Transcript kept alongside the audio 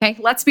Okay,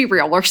 let's be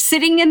real. We're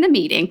sitting in the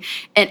meeting,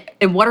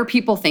 and what are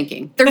people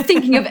thinking? They're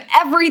thinking of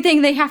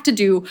everything they have to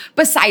do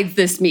besides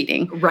this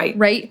meeting.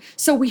 Right?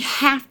 So we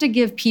have to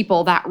give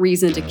people that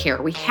reason to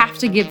care. We have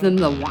to give them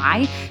the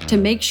why to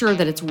make sure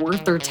that it's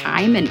worth their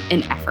time and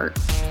effort.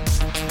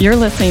 You're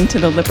listening to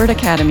the Lippert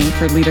Academy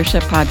for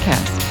Leadership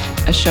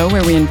podcast, a show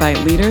where we invite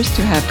leaders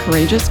to have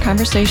courageous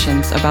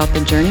conversations about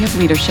the journey of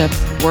leadership,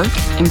 work,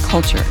 and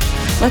culture.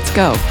 Let's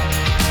go.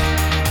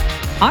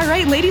 All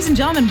right, ladies and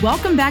gentlemen,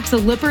 welcome back to the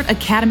Lippert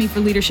Academy for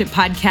Leadership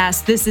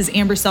podcast. This is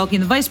Amber Selke,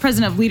 the Vice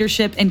President of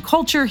Leadership and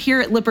Culture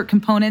here at Lippert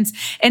Components.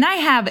 And I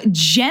have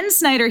Jen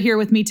Snyder here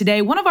with me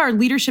today, one of our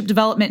leadership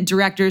development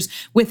directors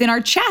within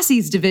our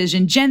chassis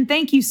division. Jen,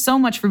 thank you so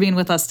much for being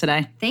with us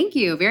today. Thank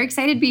you. Very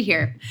excited to be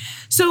here.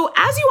 So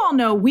as you all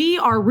know, we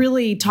are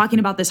really talking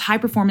about this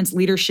high-performance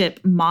leadership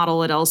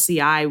model at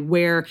LCI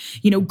where,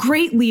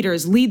 great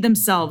leaders lead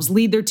themselves,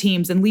 lead their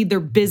teams, and lead their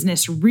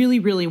business really,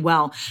 really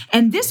well.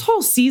 And this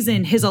whole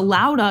season has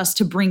allowed us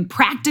to bring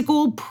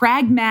practical,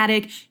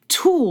 pragmatic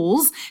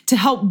tools to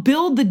help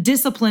build the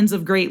disciplines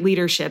of great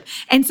leadership.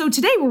 And so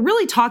today we're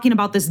really talking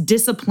about this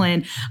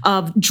discipline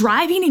of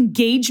driving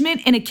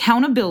engagement and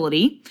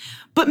accountability,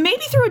 but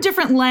maybe through a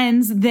different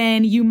lens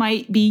than you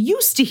might be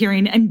used to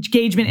hearing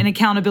engagement and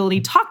accountability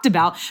talked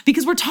about,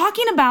 because we're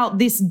talking about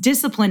this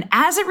discipline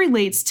as it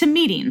relates to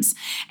meetings.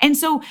 And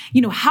so,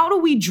 how do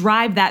we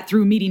drive that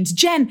through meetings?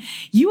 Jen,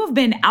 you have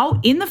been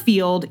out in the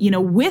field,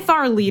 with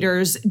our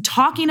leaders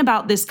talking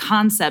about this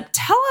concept.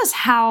 Tell us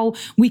how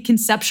we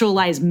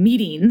conceptualize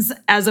meetings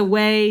as a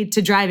way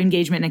to drive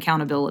engagement and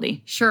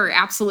accountability. Sure,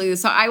 absolutely.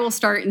 So I will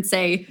start and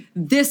say,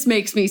 this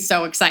makes me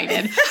so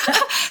excited.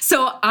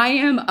 So I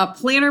am a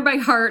planner by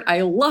heart. I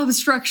love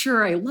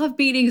structure. I love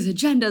meetings,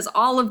 agendas,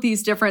 all of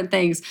these different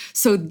things.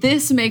 So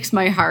this makes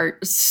my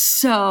heart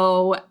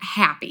so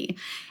happy.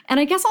 And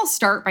I guess I'll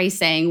start by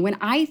saying when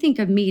I think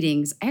of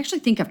meetings, I actually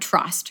think of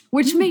trust,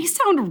 which may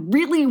sound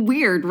really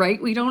weird,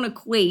 right? We don't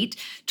equate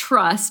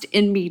trust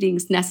in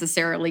meetings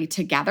necessarily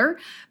together.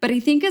 But I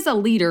think as a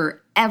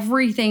leader,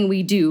 everything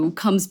we do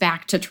comes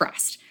back to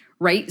trust,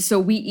 right?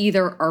 So we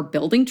either are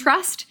building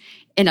trust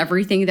in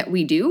everything that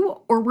we do,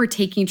 or we're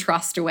taking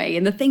trust away.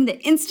 And the thing that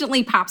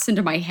instantly pops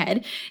into my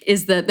head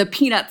is the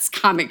Peanuts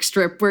comic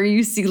strip where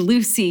you see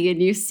Lucy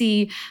and you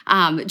see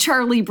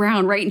Charlie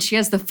Brown, right? And she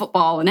has the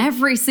football, and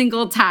every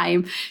single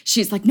time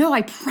she's like, no,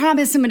 I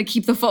promise I'm going to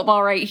keep the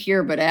football right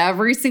here. But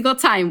every single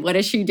time, what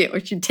does she do?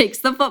 She takes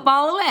the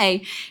football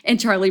away and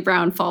Charlie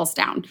Brown falls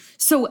down.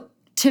 So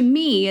to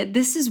me,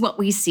 this is what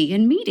we see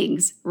in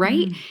meetings,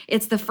 right?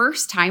 It's the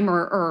first time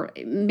or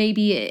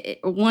maybe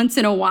once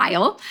in a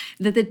while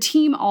that the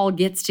team all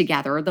gets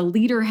together. The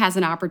leader has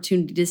an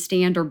opportunity to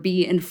stand or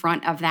be in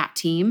front of that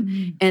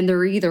team, and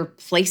they're either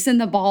placing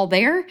the ball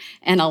there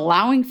and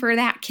allowing for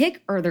that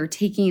kick, or they're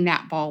taking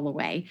that ball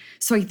away.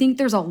 So I think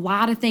there's a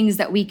lot of things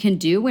that we can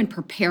do in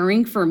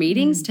preparing for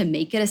meetings to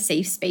make it a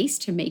safe space,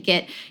 to make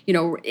it,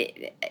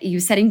 you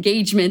said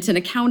engagement and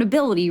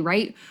accountability,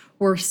 right?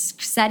 We're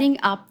setting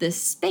up this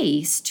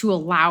space to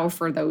allow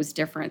for those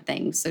different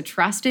things. So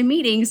trust and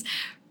meetings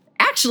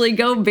actually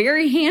go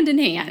very hand in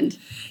hand.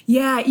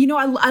 Yeah,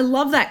 I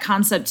love that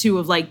concept too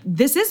of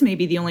this is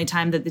maybe the only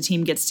time that the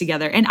team gets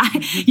together. And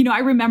I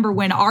remember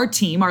when our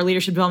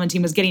leadership development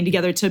team was getting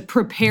together to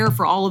prepare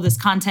for all of this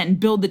content and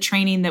build the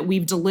training that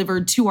we've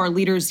delivered to our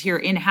leaders here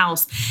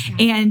in-house.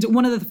 And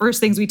one of the first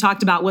things we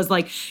talked about was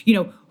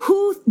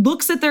who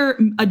looks at their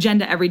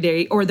agenda every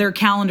day or their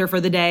calendar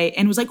for the day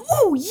and was like,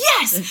 oh,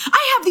 yes,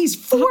 I have these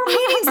 4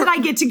 meetings that I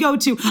get to go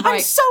to. Right. I'm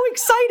so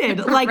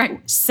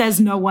excited. Says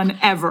no one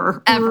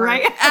ever.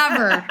 Right?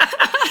 Ever.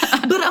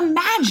 But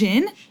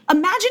imagine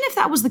if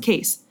that was the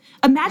case.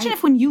 Imagine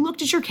if when you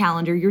looked at your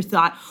calendar, you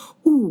thought,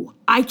 ooh,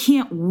 I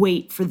can't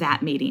wait for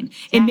that meeting.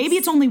 Yes. And maybe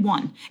it's only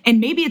one. And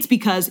maybe it's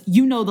because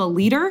the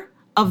leader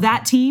of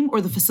that team or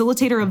the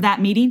facilitator of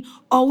that meeting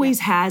always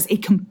has a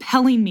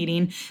compelling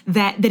meeting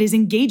that is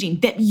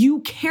engaging, that you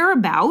care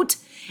about,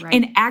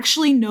 and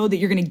actually know that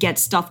you're going to get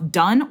stuff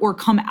done or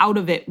come out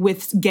of it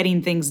with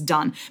getting things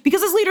done.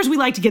 Because as leaders, we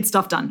like to get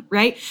stuff done,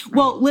 right?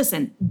 Well,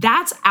 listen,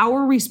 that's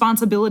our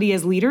responsibility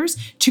as leaders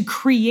to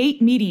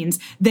create meetings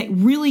that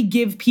really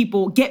get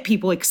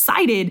people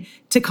excited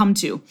to come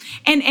to.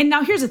 And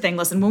now here's the thing,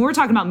 listen, when we're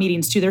talking about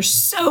meetings too, there's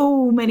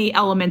so many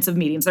elements of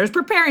meetings. There's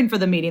preparing for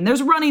the meeting,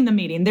 there's running the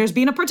meeting, there's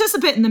being a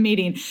participant in the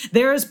meeting,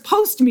 there's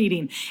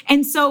post-meeting.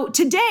 And so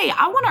today,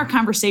 I want our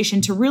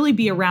conversation to really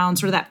be around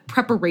sort of that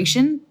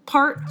preparation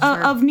part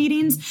of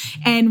meetings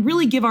and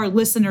really give our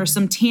listeners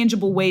some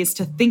tangible ways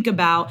to think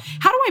about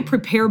how do I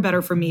prepare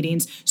better for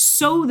meetings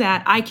so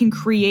that I can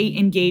create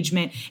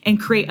engagement and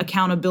create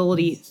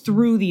accountability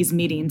through these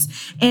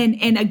meetings.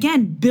 And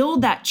again,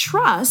 build that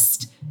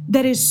trust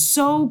that is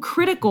so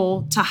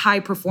critical to high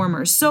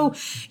performers. So,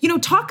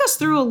 talk us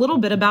through a little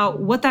bit about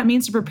what that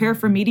means to prepare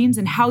for meetings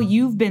and how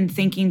you've been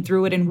thinking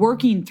through it and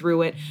working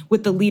through it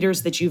with the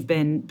leaders that you've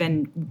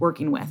been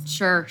working with.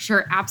 Sure,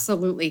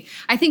 absolutely.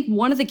 I think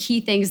one of the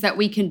key things that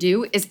we can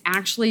do is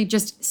actually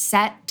just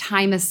set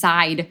time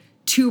aside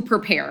to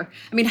prepare.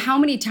 I mean, how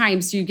many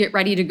times do you get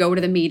ready to go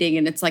to the meeting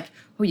and it's like,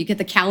 oh, you get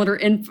the calendar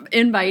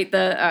invite,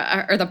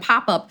 or the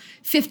pop-up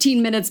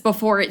 15 minutes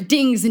before it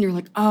dings and you're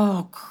like,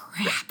 oh,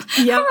 crap.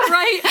 Yep.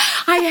 Right?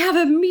 I have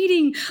a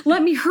meeting.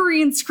 Let me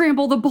hurry and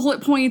scramble the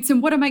bullet points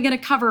and what am I going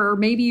to cover? Or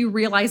maybe you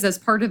realize as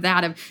part of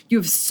that you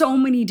have so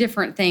many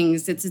different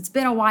things. It's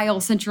been a while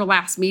since your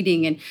last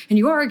meeting and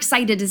you are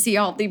excited to see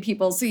all the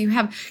people. So you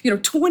have,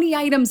 20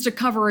 items to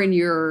cover in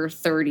your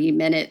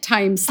 30-minute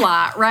time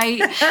slot,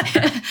 right?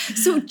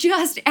 So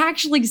just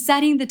actually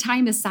setting the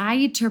time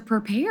aside to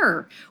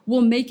prepare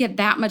will make it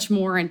that much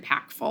more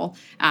impactful.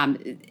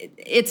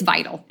 It's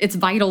vital. It's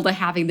vital to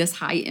having this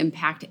high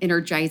impact,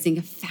 energizing,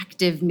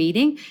 effective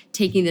meeting,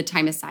 taking the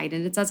time aside.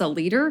 And it's, as a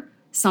leader,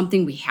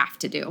 something we have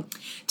to do.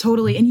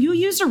 Totally. And you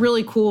used a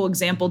really cool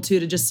example too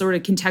to just sort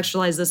of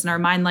contextualize this in our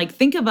mind. Like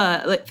think of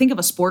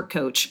a sport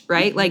coach,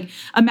 right? Mm-hmm. Like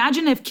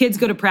imagine if kids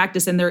go to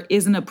practice and there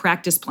isn't a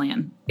practice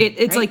plan.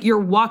 It's right. Like you're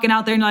walking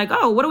out there and you're like,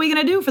 oh, what are we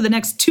going to do for the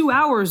next 2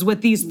 hours with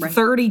these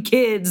 30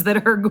 kids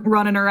that are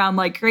running around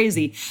like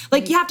crazy?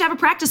 Like you have to have a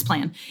practice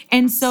plan.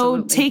 And so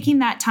Absolutely. Taking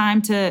that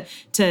time to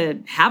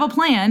have a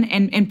plan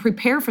and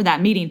prepare for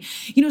that meeting,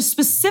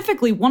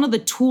 specifically one of the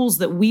tools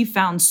that we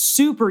found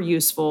super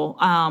useful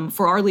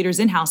for our leaders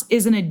in-house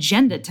is an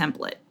agenda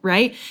template,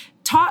 right?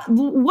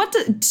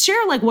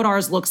 Share like what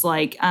ours looks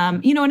like,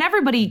 and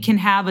everybody can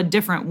have a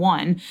different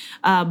one,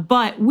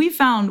 but we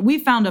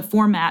found a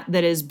format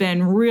that has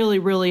been really,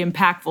 really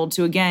impactful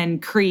to, again,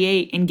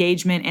 create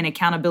engagement and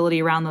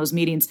accountability around those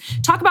meetings.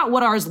 Talk about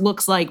what ours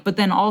looks like, but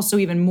then also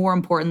even more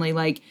importantly,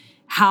 like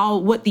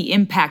what the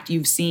impact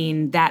you've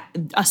seen that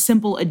a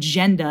simple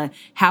agenda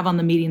have on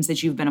the meetings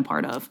that you've been a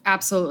part of.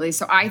 Absolutely.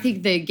 So I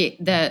think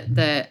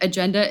the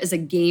agenda is a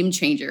game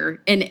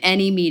changer in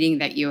any meeting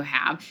that you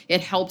have.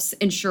 It helps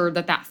ensure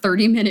that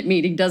 30-minute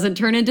meeting doesn't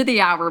turn into the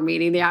hour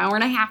meeting. The hour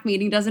and a half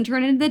meeting doesn't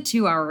turn into the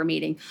 2-hour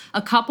meeting.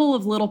 A couple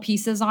of little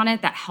pieces on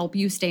it that help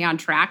you stay on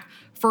track.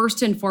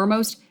 First and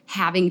foremost,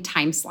 having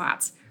time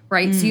slots.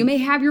 Right. So you may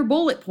have your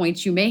bullet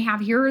points. You may have,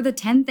 here are the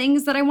 10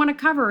 things that I want to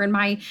cover in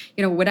my,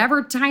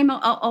 whatever time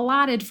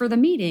allotted for the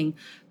meeting.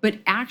 But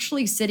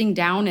actually sitting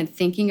down and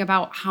thinking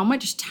about how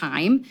much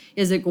time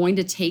is it going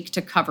to take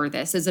to cover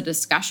this? Is it a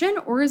discussion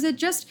or is it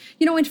just,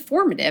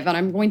 informative? And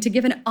I'm going to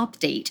give an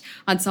update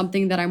on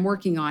something that I'm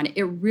working on.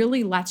 It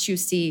really lets you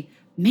see,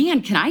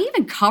 man, can I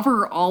even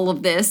cover all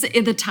of this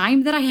in the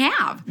time that I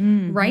have,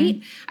 mm-hmm.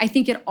 right? I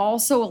think it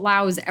also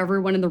allows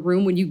everyone in the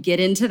room, when you get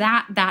into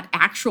that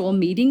actual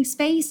meeting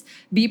space,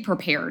 be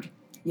prepared.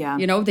 Yeah.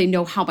 They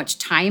know how much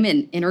time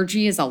and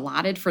energy is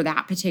allotted for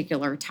that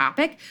particular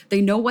topic.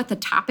 They know what the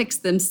topics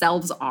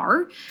themselves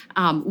are.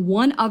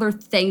 One other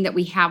thing that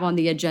we have on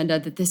the agenda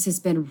that this has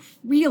been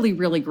really,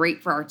 really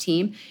great for our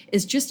team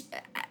is just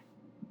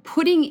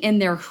putting in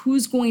there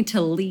who's going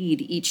to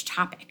lead each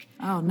topic.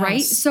 Oh, nice.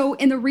 Right? So,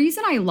 and the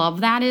reason I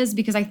love that is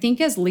because I think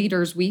as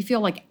leaders, we feel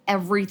like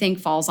everything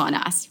falls on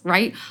us,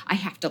 right? I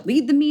have to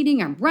lead the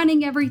meeting, I'm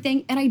running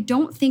everything. And I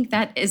don't think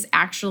that is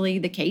actually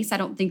the case. I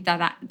don't think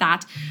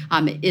that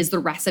is the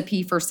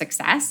recipe for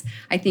success.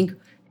 I think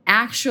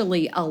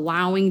actually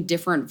allowing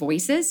different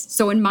voices.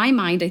 So in my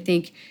mind, I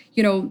think,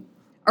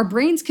 our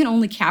brains can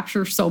only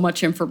capture so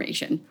much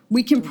information.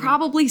 We can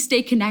probably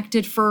stay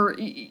connected for,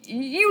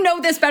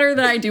 this better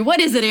than I do. What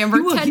is it, Amber?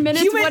 10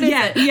 minutes? What is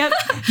it? Yep.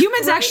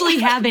 Humans actually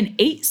have an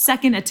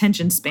 8-second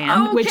attention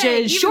span, which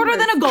is shorter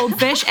than a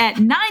goldfish at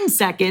 9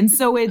 seconds.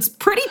 So it's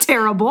pretty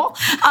terrible.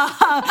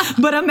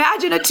 But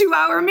imagine a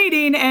 2-hour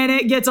meeting and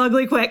it gets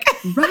ugly quick.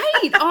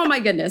 Right. Oh my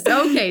goodness.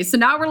 Okay. So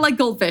now we're like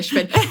goldfish,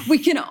 but we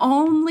can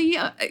only,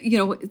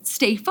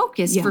 stay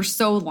focused for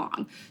so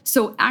long.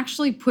 So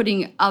actually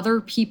putting other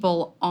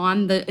people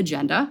on the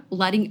agenda,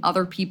 letting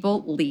other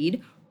people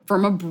lead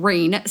from a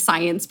brain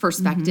science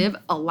perspective,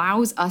 mm-hmm.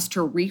 allows us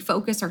to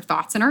refocus our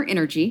thoughts and our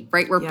energy,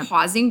 right? We're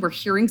pausing, we're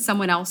hearing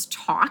someone else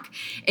talk,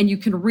 and you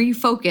can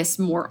refocus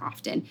more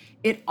often.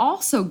 It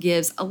also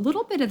gives a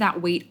little bit of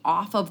that weight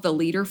off of the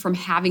leader from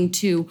having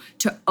to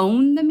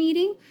own the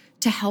meeting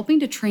to helping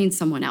to train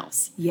someone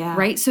else,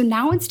 right? So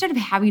now instead of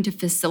having to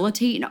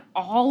facilitate and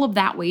all of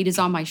that weight is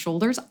on my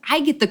shoulders, I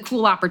get the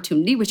cool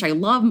opportunity, which I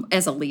love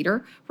as a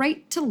leader,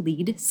 right, to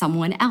lead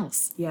someone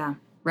else. Yeah.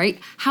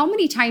 Right? How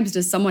many times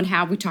does someone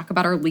have, we talk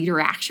about our leader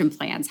action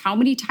plans, how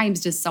many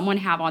times does someone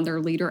have on their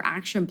leader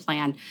action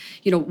plan,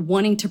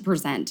 wanting to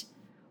present?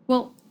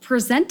 Well,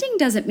 presenting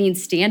doesn't mean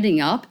standing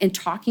up and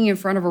talking in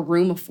front of a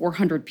room of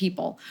 400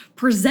 people.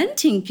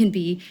 Presenting can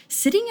be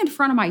sitting in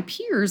front of my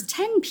peers,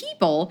 10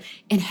 people,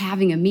 and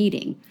having a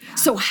meeting.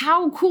 So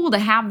how cool to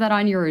have that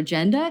on your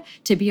agenda,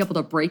 to be able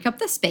to break up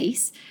the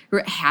space,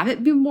 have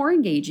it be more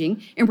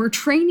engaging, and we're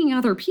training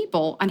other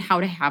people on how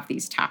to have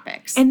these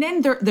topics. And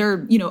then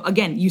they're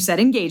again, you said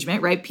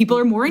engagement, right? People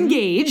are more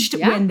engaged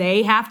when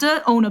they have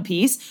to own a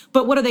piece,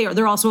 but what are they?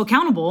 They're also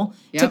accountable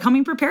to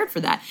coming prepared for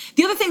that.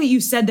 The other thing that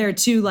you said there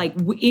too, like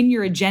in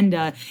your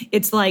agenda,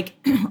 it's like,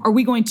 are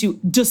we going to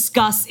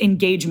discuss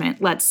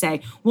engagement, let's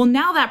say? Well,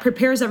 now that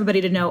prepares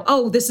everybody to know,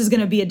 oh, this is going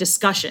to be a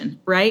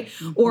discussion, right?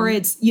 Mm-hmm. Or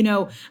it's,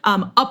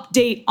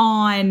 update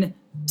on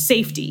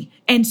safety.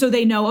 And so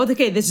they know,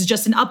 okay, this is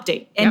just an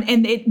update.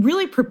 And it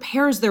really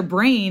prepares their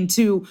brain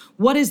to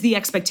what is the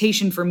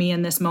expectation for me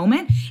in this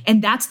moment.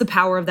 And that's the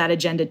power of that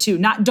agenda too.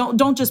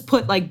 Don't just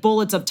put like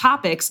bullets of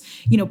topics,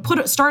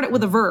 start it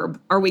with a verb.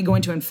 Are we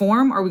going to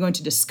inform? Are we going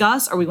to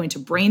discuss? Are we going to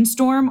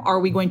brainstorm? Are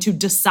we going to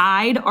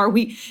decide? Are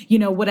we,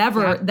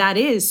 whatever that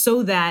is,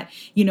 so that,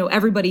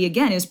 everybody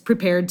again is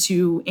prepared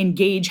to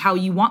engage how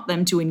you want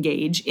them to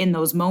engage in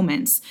those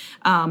moments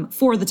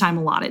for the time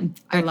allotted.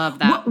 I love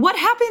that. What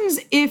happens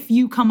if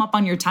you come up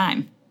on your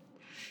time?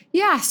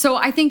 Yeah, so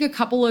I think a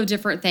couple of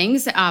different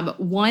things.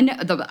 One,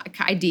 the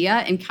idea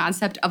and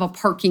concept of a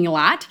parking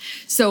lot.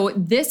 So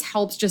this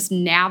helps just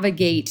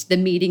navigate the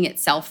meeting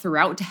itself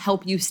throughout to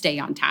help you stay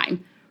on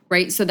time.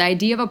 Right? So the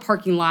idea of a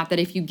parking lot, that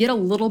if you get a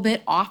little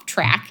bit off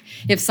track,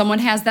 if someone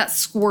has that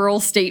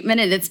squirrel statement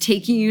and it's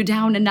taking you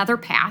down another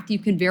path, you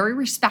can very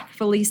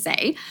respectfully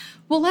say,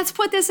 well, let's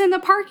put this in the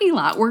parking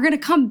lot. We're going to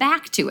come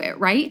back to it,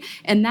 right?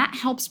 And that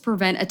helps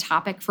prevent a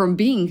topic from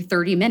being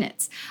 30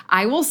 minutes.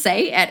 I will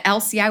say at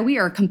LCI, we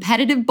are a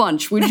competitive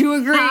bunch. Would you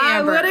agree,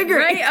 Amber? I would agree.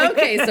 Right?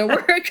 Okay, so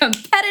we're a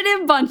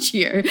competitive bunch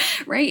here,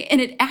 right?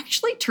 And it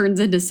actually turns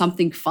into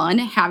something fun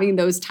having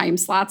those time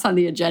slots on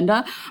the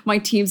agenda. My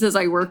teams, as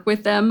I work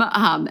with them,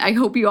 I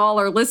hope you all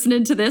are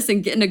listening to this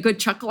and getting a good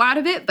chuckle out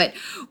of it, but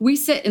we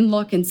sit and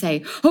look and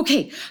say,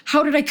 okay,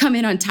 how did I come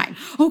in on time?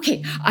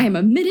 Okay, I am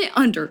a minute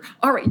under.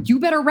 All right,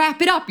 you better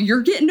wrap it up.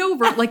 You're getting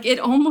over it. Like, it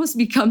almost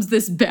becomes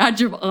this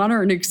badge of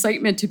honor and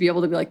excitement to be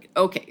able to be like,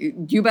 okay,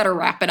 you better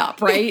wrap it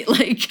up, right?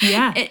 Like,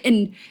 yeah.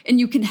 And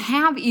you can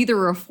have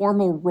either a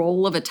formal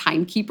role of a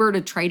timekeeper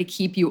to try to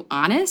keep you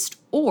honest,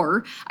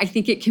 or I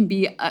think it can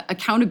be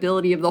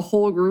accountability of the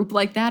whole group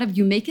like that, if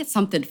you make it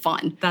something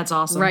fun. That's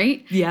awesome.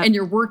 Right? Yeah. And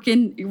you're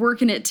working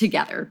it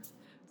together.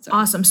 So.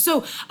 Awesome.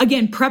 So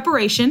again,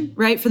 preparation,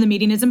 right, for the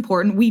meeting is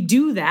important. We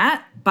do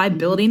that by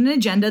building an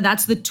agenda.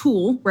 That's the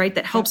tool, right,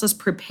 that helps us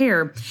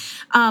prepare.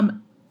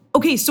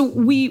 Okay, so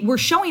we're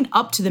showing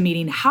up to the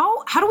meeting.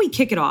 How do we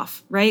kick it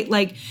off, right?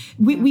 Like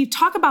we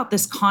talk about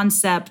this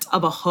concept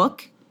of a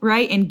hook,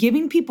 right, and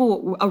giving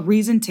people a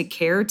reason to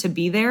care, to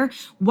be there.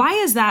 Why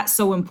is that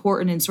so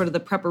important in sort of the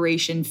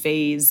preparation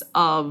phase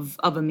of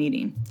a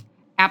meeting?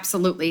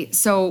 Absolutely.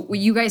 So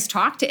you guys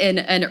talked in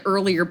an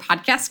earlier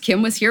podcast.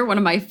 Kim was here, one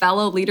of my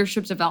fellow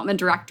leadership development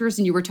directors,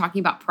 and you were talking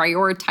about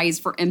prioritize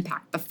for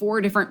impact, the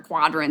 4 different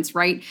quadrants,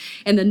 right?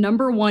 And the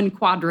number 1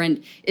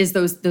 quadrant is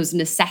those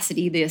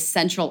necessity, the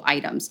essential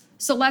items.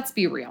 So let's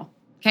be real,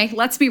 okay?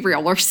 Let's be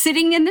real. We're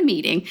sitting in the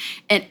meeting,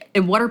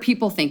 and what are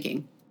people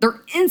thinking? They're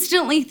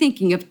instantly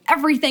thinking of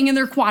everything in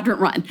their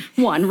quadrant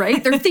one,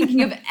 right? They're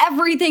thinking of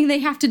everything they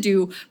have to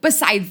do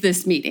besides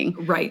this meeting.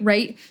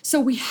 Right? So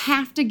we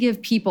have to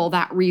give people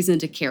that reason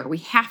to care. We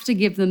have to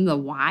give them the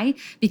why,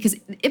 because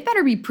it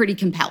better be pretty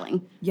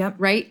compelling. Yep.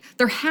 Right?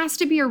 There has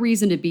to be a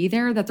reason to be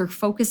there, that they're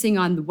focusing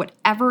on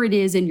whatever it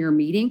is in your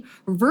meeting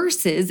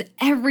versus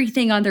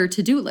everything on their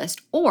to-do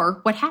list.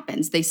 Or what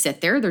happens? They sit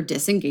there, they're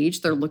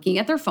disengaged, they're looking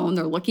at their phone,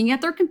 they're looking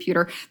at their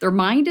computer, their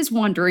mind is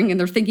wandering, and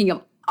they're thinking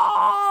of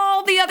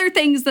all the other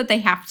things that they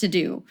have to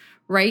do,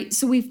 right?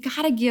 So we've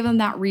got to give them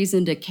that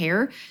reason to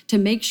care, to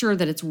make sure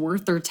that it's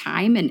worth their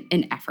time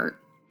and effort.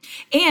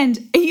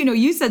 And,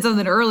 you said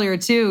something earlier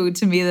too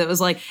to me that was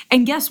like,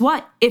 and guess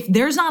what? If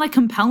there's not a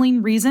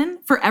compelling reason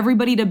for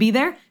everybody to be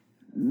there,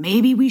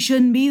 maybe we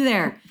shouldn't be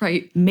there.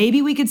 Right.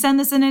 Maybe we could send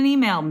this in an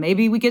email.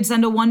 Maybe we could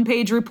send a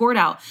 1-page report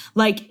out.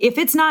 Like, if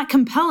it's not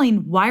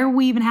compelling, why are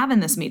we even having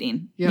this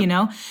meeting?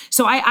 Yep.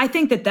 So I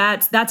think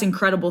that's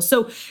incredible.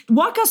 So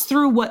walk us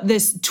through what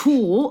this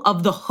tool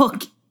of the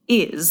hook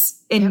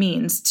is and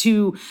means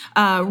to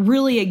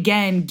really,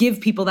 again, give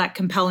people that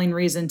compelling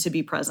reason to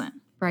be present.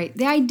 Right.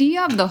 The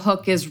idea of the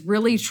hook is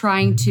really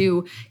trying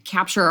to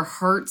capture our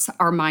hearts,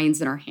 our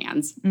minds, and our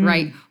hands,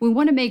 right? We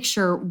want to make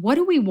sure, what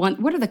do we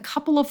want? What are the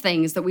couple of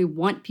things that we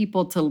want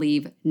people to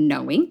leave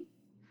knowing?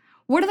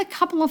 What are the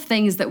couple of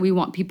things that we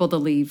want people to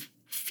leave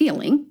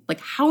feeling? Like,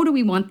 how do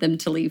we want them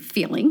to leave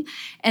feeling?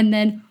 And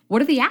then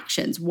what are the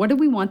actions? What do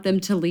we want them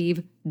to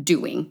leave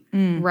doing,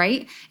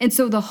 right? And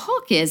so the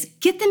hook is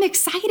get them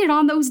excited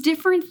on those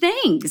different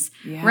things,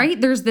 right?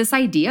 There's this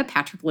idea,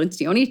 Patrick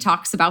Lencioni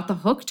talks about the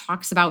hook,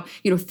 talks about,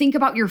 think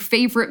about your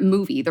favorite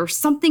movie. There's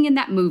something in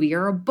that movie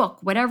or a book,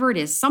 whatever it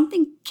is,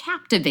 something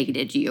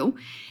captivated you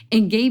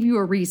and gave you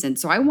a reason.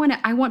 So I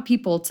want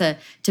people to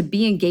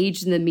be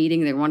engaged in the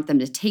meeting. They want them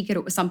to take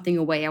something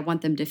away. I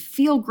want them to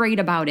feel great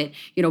about it,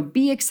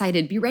 be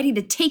excited, be ready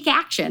to take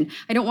action.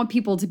 I don't want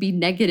people to be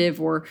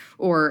negative or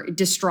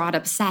distraught,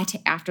 upset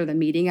after the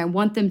meeting. I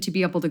want them to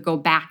be able to go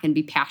back and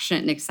be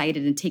passionate and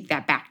excited and take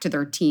that back to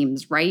their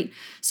teams, right?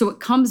 So it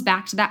comes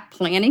back to that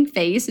planning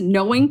phase,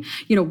 knowing,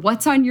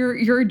 what's on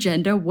your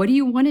agenda, what do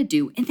you want to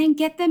do, and then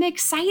get them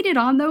excited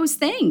on those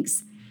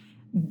things.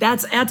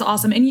 That's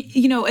awesome. And,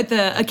 at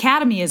the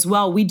Academy as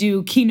well, we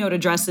do keynote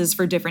addresses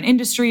for different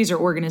industries or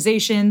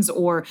organizations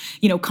or,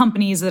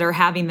 companies that are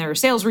having their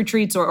sales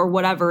retreats or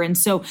whatever. And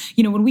so,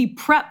 when we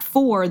prep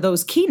for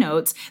those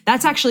keynotes,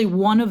 that's actually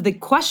one of the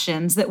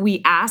questions that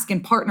we ask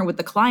and partner with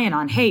the client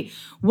on. Hey,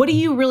 what do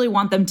you really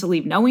want them to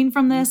leave knowing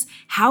from this?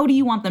 How do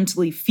you want them to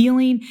leave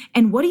feeling?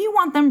 And what do you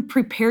want them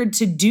prepared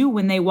to do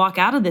when they walk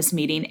out of this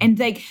meeting? And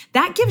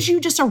that gives you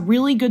just a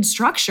really good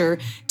structure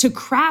to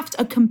craft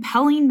a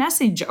compelling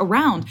message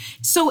around.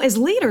 So as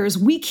leaders,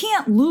 we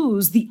can't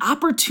lose the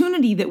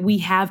opportunity that we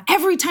have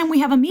every time we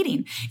have a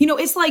meeting.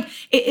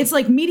 It's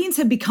like meetings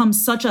have become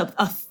such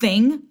a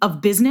thing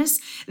of business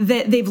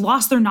that they've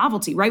lost their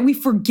novelty, right? We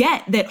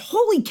forget that,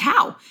 holy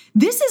cow,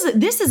 this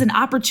is an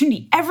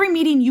opportunity. Every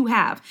meeting you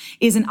have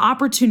is an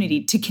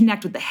opportunity to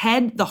connect with the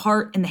head, the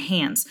heart, and the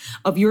hands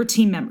of your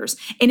team members.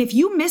 And if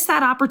you miss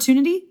that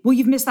opportunity, well,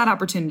 you've missed that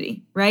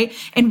opportunity, right?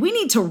 And we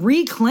need to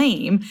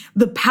reclaim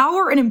the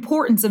power and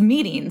importance of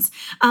meetings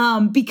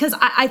because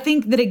I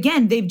think that,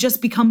 again, they've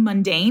just become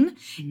mundane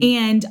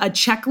and a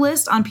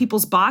checklist on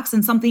people's box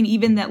and something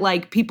even that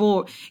like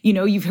people,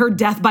 you've heard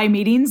death by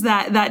meetings,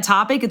 that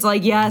topic. It's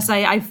like, yes,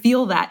 I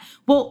feel that.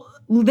 Well,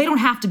 they don't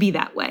have to be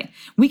that way.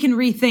 We can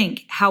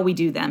rethink how we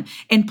do them.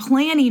 And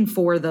planning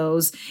for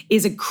those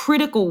is a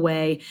critical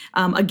way,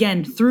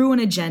 again, through an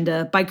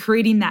agenda by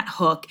creating that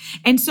hook.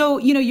 And so,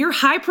 your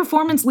high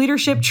performance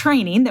leadership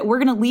training that we're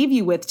going to leave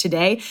you with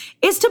today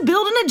is to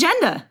build an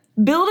agenda.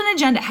 Build an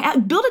agenda,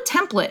 build a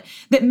template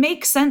that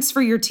makes sense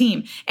for your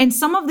team. And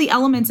some of the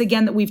elements,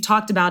 again, that we've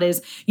talked about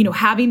is,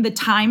 having the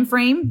time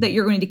frame that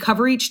you're going to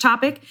cover each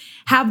topic,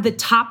 have the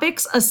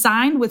topics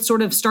assigned with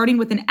sort of starting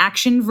with an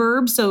action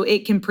verb so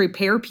it can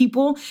prepare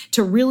people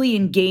to really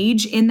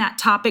engage in that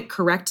topic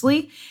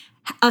correctly.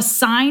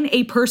 Assign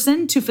a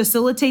person to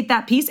facilitate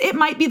that piece. It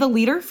might be the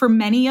leader for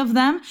many of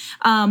them,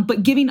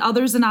 but giving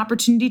others an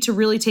opportunity to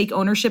really take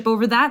ownership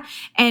over that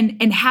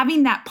and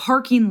having that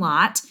parking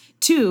lot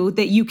too,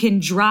 that you can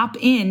drop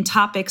in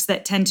topics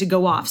that tend to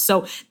go off.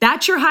 So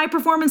that's your high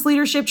performance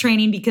leadership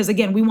training, because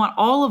again, we want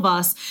all of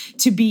us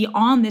to be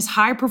on this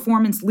high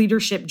performance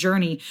leadership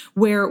journey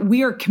where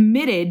we are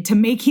committed to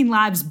making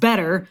lives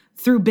better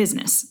through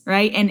business,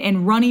 right?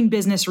 And running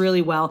business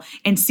really well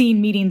and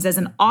seeing meetings as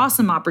an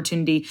awesome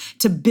opportunity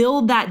to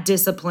build that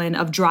discipline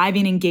of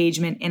driving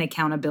engagement and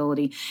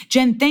accountability.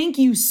 Jen, thank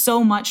you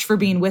so much for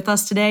being with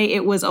us today.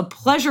 It was a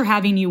pleasure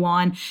having you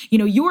on.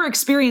 Your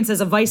experience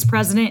as a vice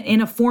president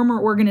in a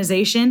former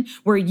organization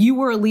where you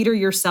were a leader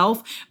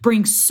yourself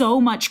brings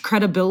so much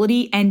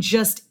credibility and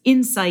just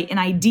insight and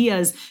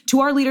ideas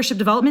to our leadership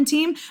development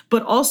team,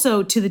 but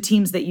also to the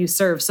teams that you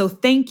serve. So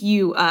thank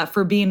you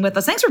for being with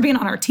us. Thanks for being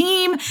on our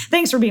team.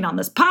 Thanks for being on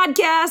this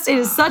podcast. It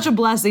is such a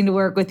blessing to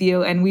work with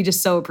you, and we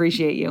just so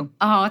appreciate you.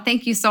 Oh,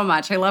 thank you so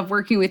much. I love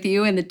working with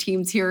you and the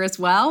teams here as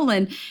well.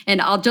 And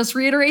I'll just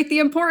reiterate the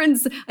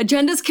importance.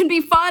 Agendas can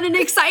be fun and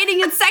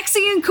exciting and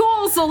sexy and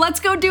cool. So let's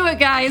go do it,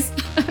 guys.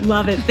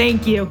 Love it.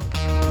 Thank you.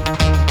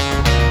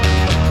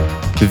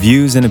 The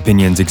views and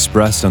opinions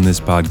expressed on this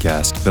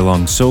podcast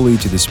belong solely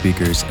to the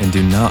speakers and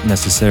do not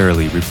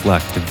necessarily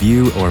reflect the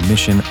view or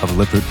mission of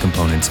Lippert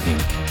Components,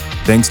 Inc.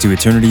 Thanks to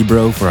Eternity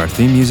Bro for our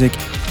theme music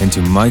and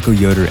to Michael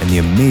Yoder and the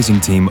amazing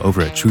team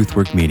over at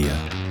Truthwork Media.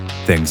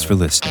 Thanks for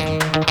listening.